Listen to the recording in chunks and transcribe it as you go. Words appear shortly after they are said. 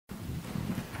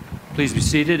Please be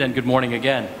seated, and good morning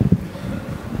again.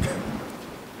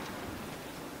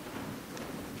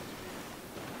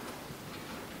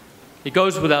 It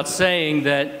goes without saying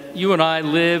that you and I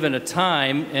live in a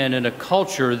time and in a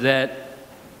culture that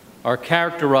are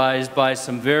characterized by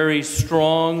some very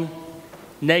strong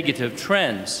negative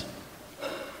trends.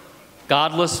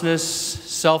 Godlessness,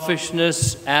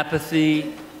 selfishness,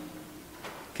 apathy,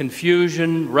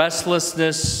 confusion,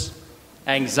 restlessness,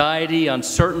 anxiety,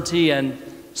 uncertainty, and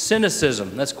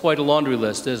cynicism. That's quite a laundry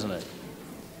list, isn't it?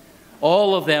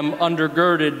 All of them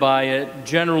undergirded by a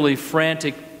generally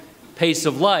frantic pace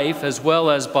of life, as well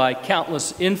as by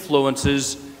countless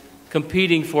influences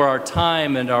competing for our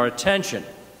time and our attention.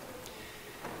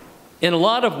 In a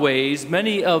lot of ways,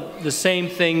 many of the same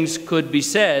things could be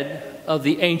said of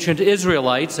the ancient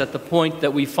Israelites at the point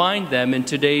that we find them in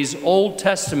today's Old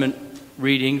Testament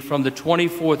reading from the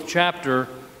 24th chapter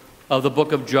of the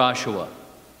book of Joshua.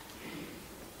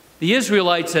 The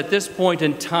Israelites at this point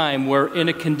in time were in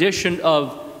a condition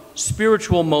of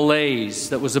spiritual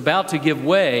malaise that was about to give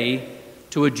way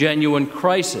to a genuine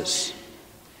crisis.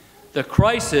 The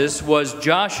crisis was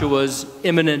Joshua's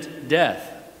imminent death.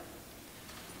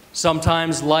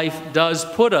 Sometimes life does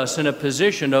put us in a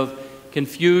position of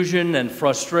confusion and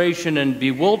frustration and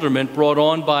bewilderment brought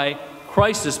on by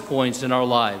crisis points in our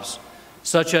lives,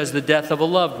 such as the death of a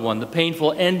loved one, the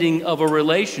painful ending of a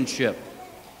relationship,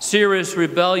 serious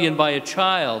rebellion by a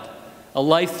child, a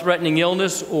life-threatening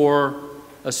illness, or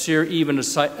even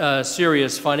a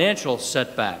serious financial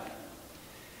setback.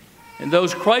 And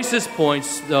those crisis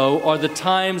points, though, are the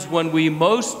times when we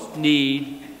most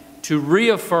need to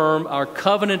reaffirm our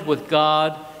covenant with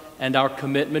God and our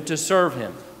commitment to serve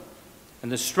Him.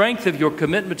 And the strength of your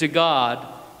commitment to God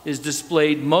is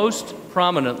displayed most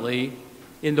prominently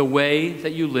in the way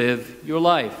that you live your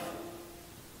life.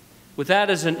 With that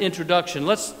as an introduction,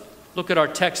 let's look at our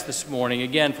text this morning,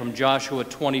 again from Joshua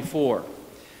 24.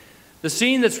 The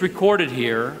scene that's recorded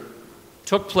here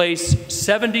took place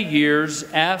 70 years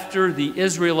after the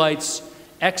Israelites'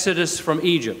 exodus from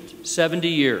Egypt. 70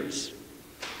 years.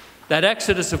 That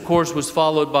exodus, of course, was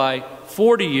followed by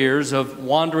 40 years of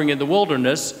wandering in the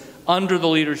wilderness under the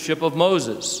leadership of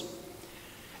Moses.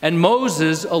 And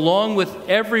Moses, along with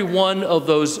every one of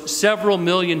those several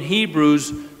million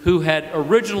Hebrews who had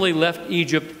originally left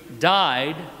Egypt,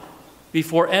 died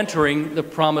before entering the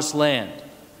Promised Land.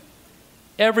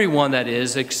 Everyone, that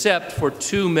is, except for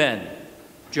two men,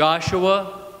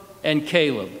 Joshua and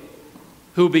Caleb,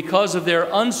 who, because of their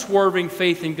unswerving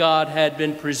faith in God, had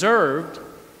been preserved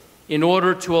in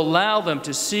order to allow them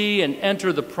to see and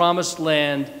enter the Promised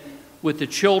Land with the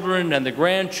children and the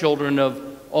grandchildren of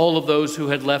all of those who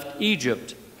had left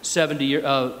Egypt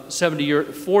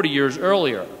 40 years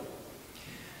earlier.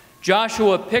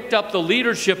 Joshua picked up the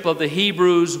leadership of the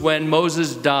Hebrews when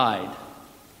Moses died,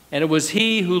 and it was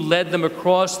he who led them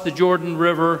across the Jordan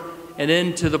River and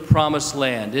into the Promised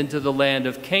Land, into the land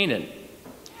of Canaan.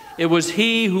 It was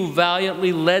he who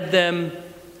valiantly led them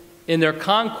in their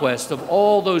conquest of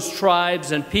all those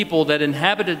tribes and people that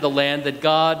inhabited the land that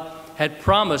God had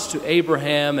promised to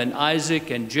Abraham and Isaac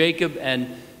and Jacob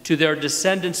and to their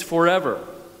descendants forever.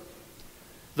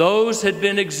 Those had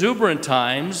been exuberant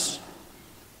times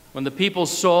when the people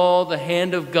saw the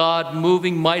hand of God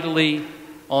moving mightily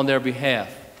on their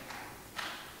behalf.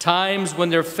 Times when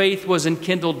their faith was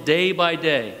enkindled day by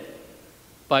day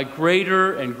by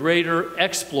greater and greater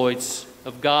exploits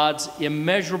of God's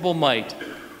immeasurable might.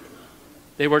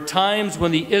 They were times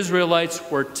when the Israelites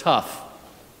were tough,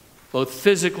 both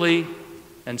physically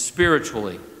and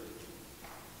spiritually.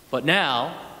 But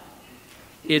now,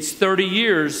 it's 30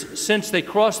 years since they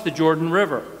crossed the Jordan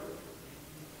River.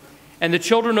 And the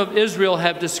children of Israel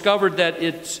have discovered that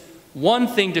it's one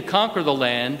thing to conquer the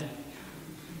land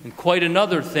and quite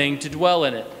another thing to dwell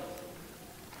in it.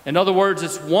 In other words,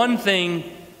 it's one thing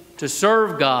to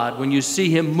serve God when you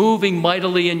see Him moving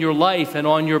mightily in your life and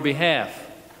on your behalf,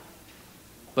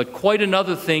 but quite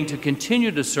another thing to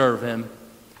continue to serve Him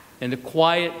in the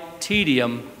quiet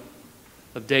tedium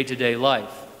of day-to-day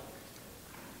life.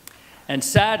 And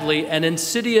sadly, an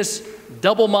insidious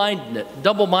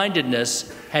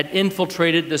double-mindedness had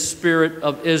infiltrated the spirit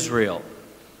of Israel.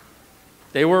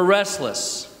 They were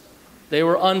restless. They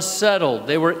were unsettled.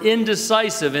 They were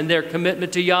indecisive in their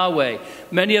commitment to Yahweh.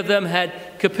 Many of them had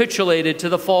capitulated to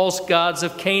the false gods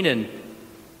of Canaan,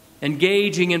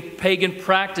 engaging in pagan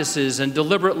practices and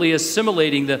deliberately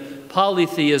assimilating the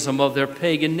polytheism of their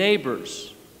pagan neighbors.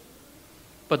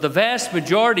 But the vast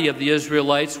majority of the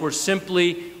Israelites were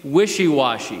simply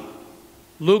wishy-washy,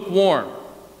 lukewarm,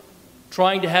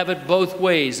 trying to have it both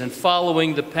ways and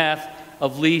following the path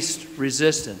of least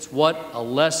resistance. What a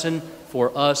lesson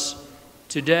for us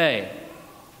today.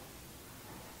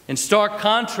 In stark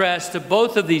contrast to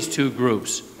both of these two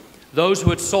groups, those who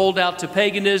had sold out to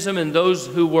paganism and those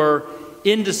who were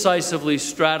indecisively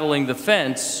straddling the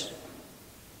fence,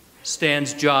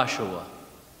 stands Joshua.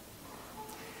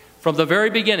 From the very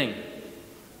beginning,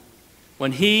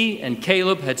 when he and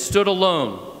Caleb had stood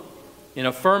alone in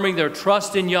affirming their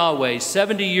trust in Yahweh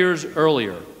 70 years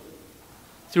earlier,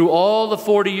 through all the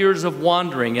 40 years of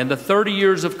wandering and the 30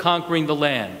 years of conquering the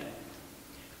land,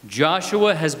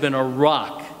 Joshua has been a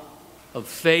rock of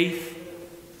faith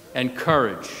and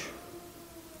courage.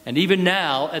 And even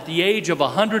now, at the age of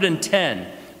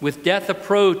 110, with death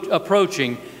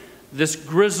approaching, this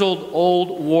grizzled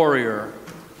old warrior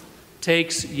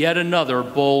takes yet another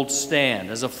bold stand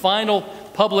as a final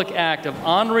public act of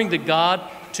honoring the God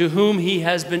to whom he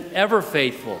has been ever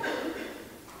faithful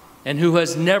and who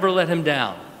has never let him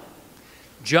down.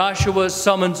 Joshua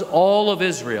summons all of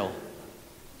Israel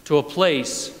to a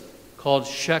place called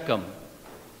Shechem.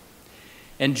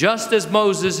 And just as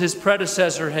Moses, his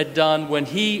predecessor, had done when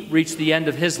he reached the end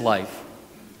of his life,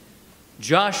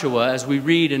 Joshua, as we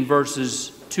read in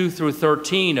verses 2 through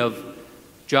 13 of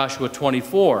Joshua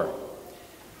 24,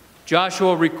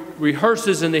 Joshua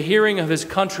rehearses in the hearing of his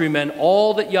countrymen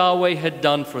all that Yahweh had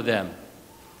done for them,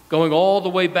 going all the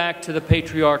way back to the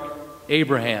patriarch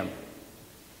Abraham.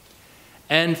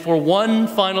 And for one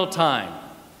final time,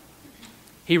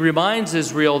 he reminds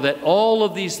Israel that all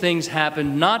of these things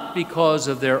happened not because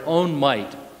of their own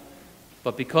might,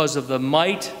 but because of the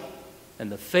might and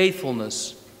the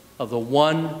faithfulness of the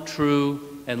one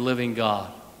true and living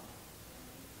God.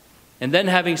 And then,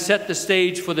 having set the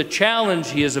stage for the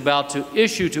challenge he is about to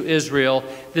issue to Israel,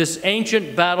 this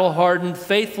ancient, battle-hardened,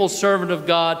 faithful servant of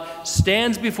God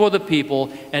stands before the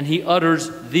people, and he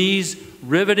utters these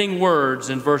riveting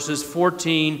words in verses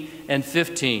 14 and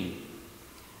 15.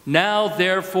 Now,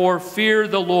 therefore, fear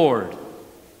the Lord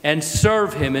and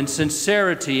serve him in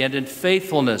sincerity and in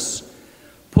faithfulness.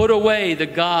 Put away the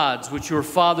gods which your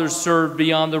fathers served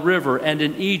beyond the river and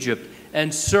in Egypt,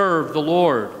 and serve the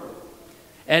Lord.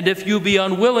 And if you be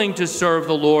unwilling to serve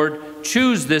the Lord,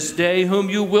 choose this day whom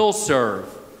you will serve,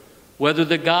 whether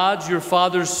the gods your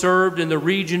fathers served in the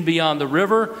region beyond the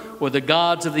river, or the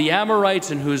gods of the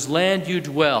Amorites in whose land you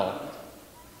dwell.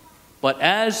 But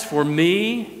as for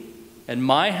me and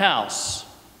my house,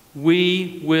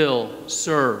 we will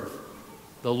serve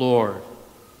the Lord.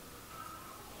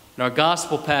 In our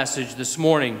gospel passage this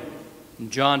morning, in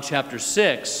John chapter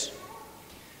 6,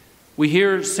 we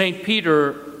hear St.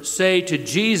 Peter say to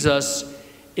Jesus,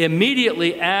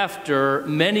 immediately after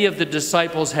many of the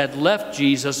disciples had left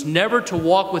Jesus, never to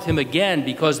walk with him again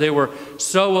because they were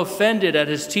so offended at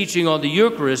his teaching on the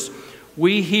Eucharist,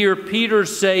 we hear Peter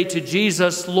say to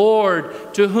Jesus,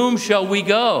 Lord, to whom shall we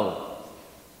go?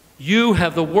 You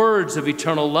have the words of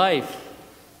eternal life.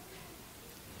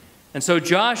 And so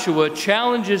Joshua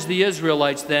challenges the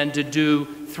Israelites then to do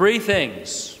three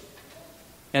things.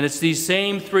 And it's these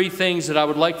same three things that I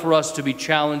would like for us to be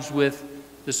challenged with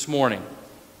this morning.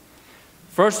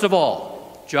 First of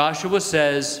all, Joshua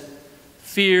says,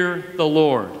 fear the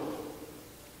Lord.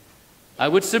 I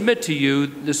would submit to you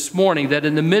this morning that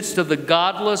in the midst of the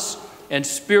godless and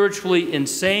spiritually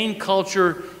insane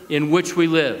culture in which we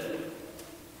live,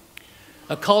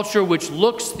 a culture which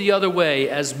looks the other way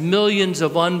as millions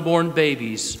of unborn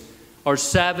babies are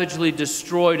savagely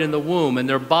destroyed in the womb and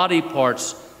their body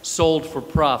parts sold for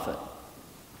profit.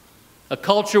 A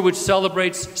culture which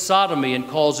celebrates sodomy and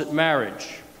calls it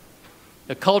marriage.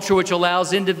 A culture which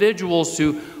allows individuals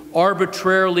to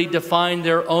arbitrarily define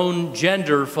their own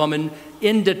gender from an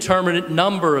indeterminate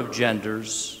number of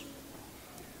genders.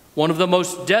 One of the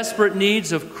most desperate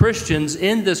needs of Christians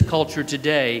in this culture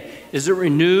today is a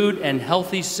renewed and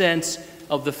healthy sense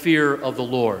of the fear of the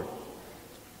Lord.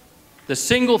 The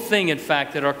single thing, in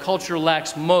fact, that our culture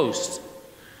lacks most,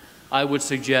 I would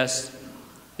suggest,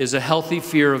 is a healthy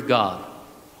fear of God.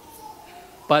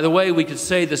 By the way, we could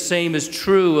say the same is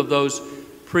true of those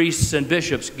priests and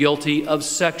bishops guilty of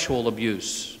sexual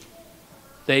abuse.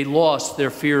 They lost their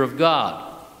fear of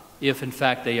God, if in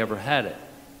fact they ever had it.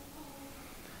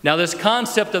 Now, this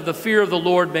concept of the fear of the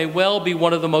Lord may well be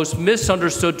one of the most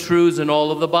misunderstood truths in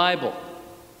all of the Bible.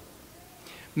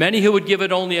 Many who would give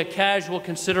it only a casual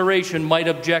consideration might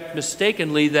object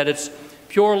mistakenly that it's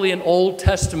purely an Old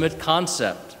Testament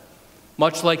concept,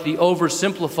 much like the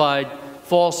oversimplified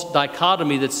false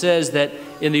dichotomy that says that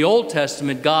in the Old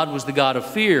Testament God was the God of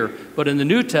fear, but in the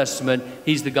New Testament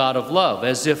he's the God of love,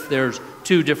 as if there's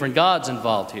two different gods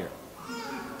involved here.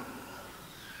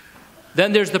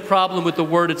 Then there's the problem with the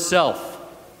word itself,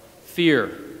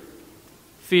 fear.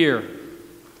 fear.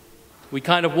 We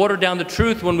kind of water down the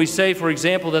truth when we say, for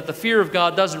example, that the fear of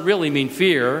God doesn't really mean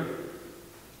fear,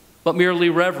 but merely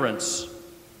reverence.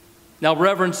 Now,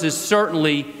 reverence is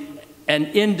certainly an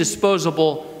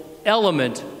indisposable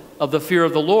element of the fear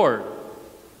of the Lord.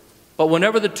 But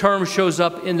whenever the term shows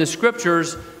up in the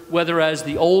Scriptures, whether as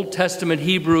the Old Testament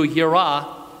Hebrew yirah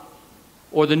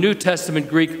or the New Testament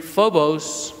Greek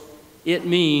phobos, it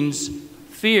means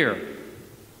fear.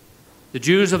 The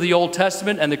Jews of the Old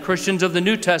Testament and the Christians of the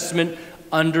New Testament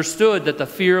understood that the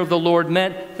fear of the Lord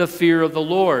meant the fear of the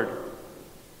Lord.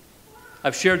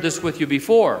 I've shared this with you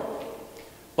before,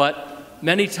 but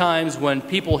many times when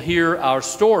people hear our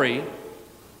story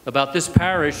about this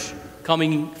parish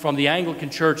coming from the Anglican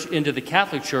Church into the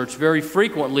Catholic Church, very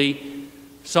frequently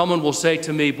someone will say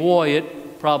to me, "Boy,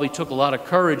 it probably took a lot of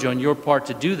courage on your part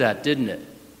to do that, didn't it?"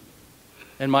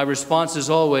 And my response is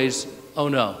always, "Oh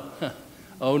no,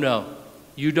 oh no,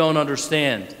 you don't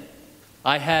understand.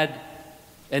 I had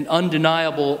an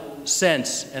undeniable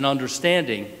sense and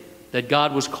understanding that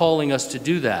God was calling us to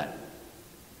do that.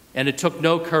 And it took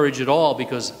no courage at all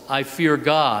because I fear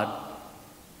God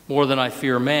more than I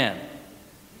fear man."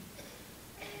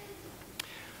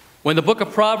 When the book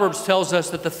of Proverbs tells us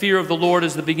that the fear of the Lord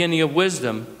is the beginning of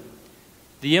wisdom,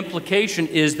 the implication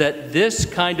is that this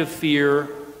kind of fear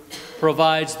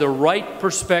provides the right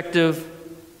perspective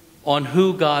on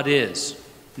who God is,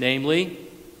 namely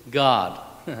God,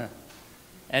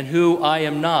 and who I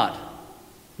am not,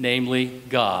 namely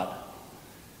God.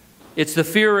 It's the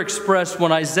fear expressed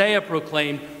when Isaiah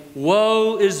proclaimed,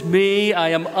 "Woe is me, I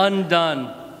am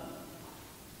undone.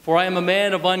 For I am a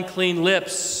man of unclean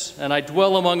lips, and I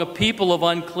dwell among a people of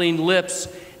unclean lips,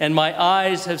 and my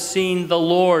eyes have seen the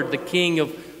Lord, the King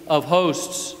of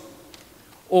hosts."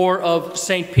 Or of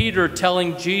St. Peter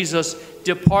telling Jesus,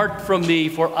 "Depart from me,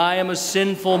 for I am a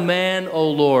sinful man, O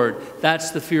Lord."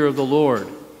 That's the fear of the Lord.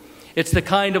 It's the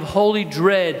kind of holy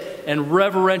dread and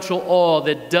reverential awe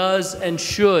that does and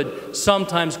should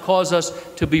sometimes cause us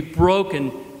to be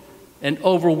broken and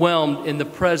overwhelmed in the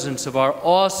presence of our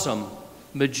awesome,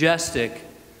 majestic,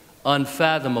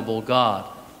 unfathomable God.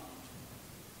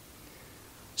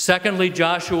 Secondly,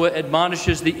 Joshua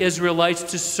admonishes the Israelites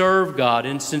to serve God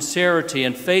in sincerity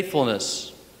and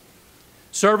faithfulness.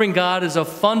 Serving God is a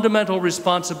fundamental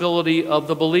responsibility of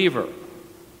the believer,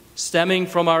 stemming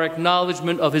from our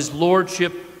acknowledgement of His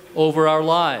lordship over our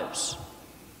lives.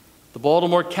 The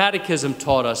Baltimore Catechism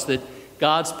taught us that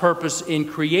God's purpose in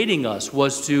creating us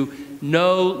was to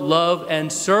know, love,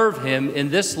 and serve Him in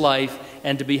this life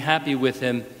and to be happy with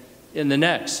Him in the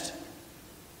next.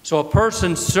 So a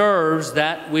person serves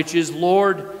that which is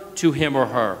Lord to him or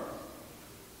her.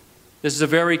 This is a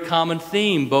very common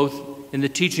theme, both in the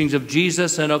teachings of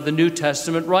Jesus and of the New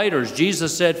Testament writers.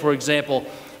 Jesus said, for example,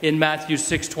 in Matthew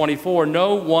 6:24,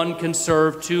 "No one can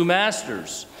serve two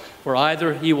masters, for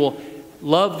either he will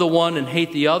love the one and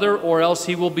hate the other, or else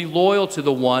he will be loyal to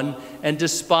the one and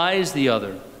despise the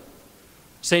other."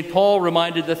 St. Paul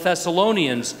reminded the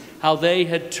Thessalonians how they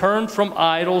had turned from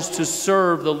idols to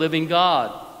serve the living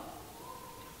God.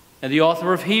 And the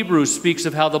author of Hebrews speaks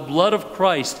of how the blood of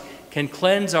Christ can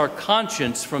cleanse our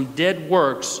conscience from dead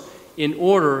works in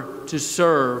order to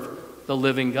serve the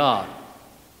living God.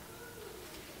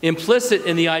 Implicit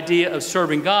in the idea of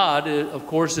serving God, of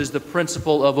course, is the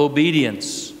principle of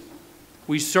obedience.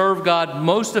 We serve God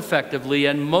most effectively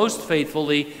and most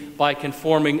faithfully by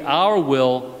conforming our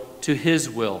will to His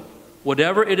will,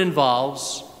 whatever it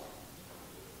involves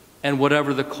and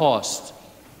whatever the cost.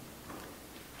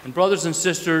 And brothers and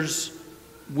sisters,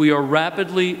 we are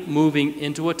rapidly moving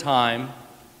into a time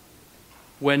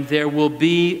when there will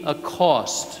be a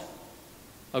cost,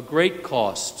 a great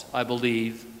cost, I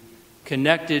believe,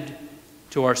 connected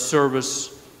to our service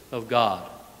of God.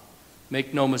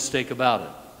 Make no mistake about it.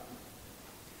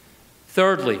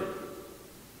 Thirdly,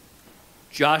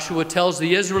 Joshua tells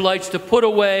the Israelites to put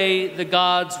away the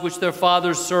gods which their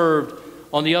fathers served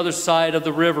on the other side of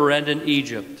the river and in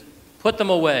Egypt. Put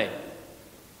them away.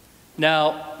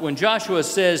 Now, when Joshua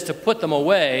says to put them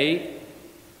away,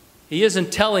 he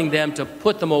isn't telling them to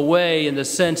put them away in the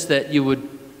sense that you would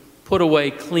put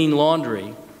away clean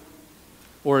laundry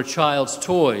or a child's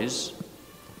toys.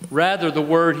 Rather, the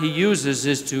word he uses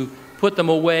is to put them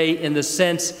away in the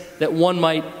sense that one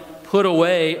might put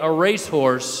away a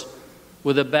racehorse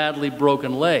with a badly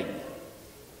broken leg.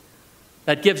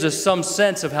 That gives us some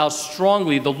sense of how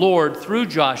strongly the Lord, through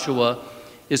Joshua,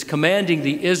 is commanding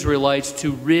the Israelites to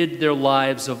rid their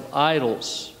lives of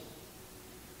idols.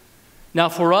 Now,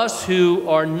 for us who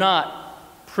are not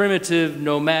primitive,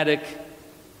 nomadic,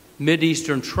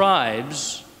 Mideastern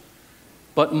tribes,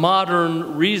 But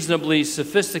modern, reasonably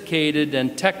sophisticated,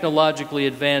 and technologically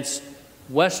advanced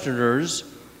Westerners,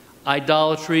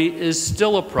 idolatry is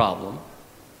still a problem,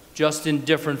 just in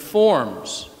different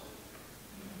forms.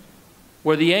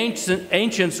 Where the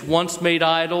ancients once made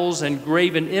idols and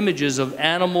graven images of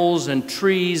animals and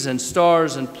trees and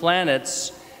stars and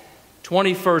planets,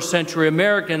 21st century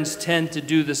Americans tend to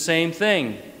do the same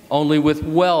thing, only with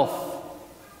wealth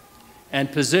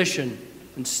and position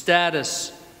and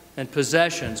status and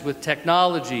possessions, with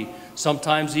technology,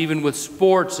 sometimes even with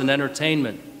sports and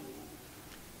entertainment.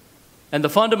 And the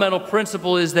fundamental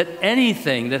principle is that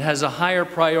anything that has a higher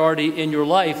priority in your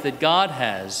life that God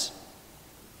has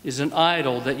is an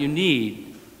idol that you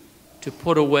need to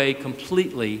put away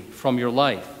completely from your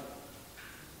life.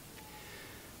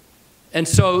 And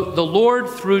so the Lord,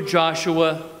 through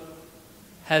Joshua,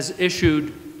 has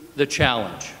issued the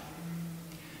challenge.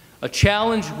 A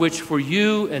challenge which for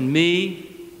you and me,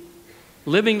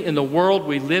 living in the world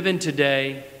we live in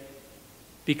today,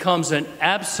 becomes an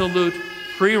absolute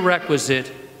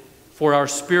prerequisite for our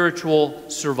spiritual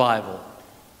survival.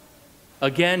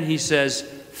 Again, he says,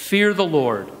 fear the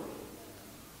Lord.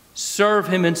 Serve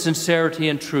him in sincerity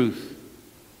and truth.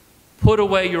 Put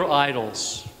away your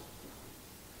idols.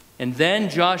 And then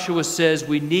Joshua says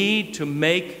we need to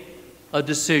make a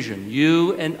decision.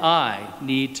 You and I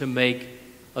need to make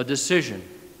a decision,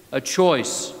 a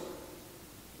choice,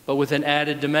 but with an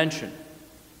added dimension.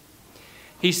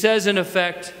 He says, in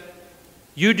effect,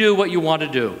 you do what you want to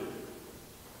do.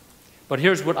 But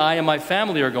here's what I and my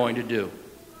family are going to do.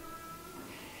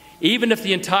 Even if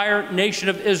the entire nation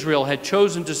of Israel had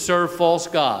chosen to serve false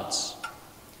gods,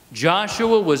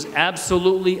 Joshua was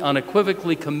absolutely,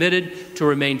 unequivocally committed to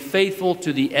remain faithful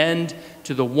to the end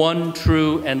to the one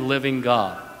true and living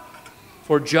God.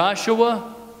 For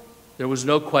Joshua, there was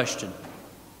no question.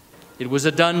 It was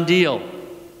a done deal.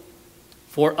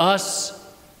 For us,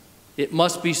 it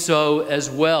must be so as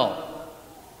well.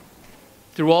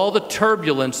 Through all the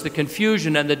turbulence, the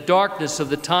confusion, and the darkness of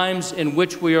the times in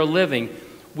which we are living,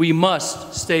 we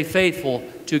must stay faithful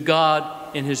to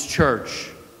God in his church.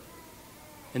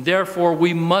 And therefore,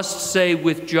 we must say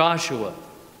with Joshua,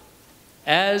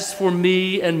 as for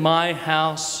me and my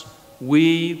house,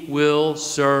 we will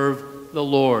serve the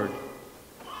Lord.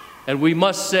 And we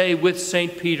must say with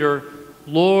St. Peter,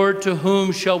 Lord, to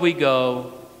whom shall we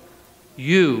go?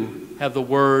 You have the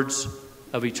words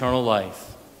of eternal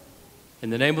life. In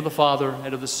the name of the Father,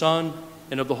 and of the Son,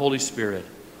 and of the Holy Spirit.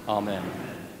 Amen.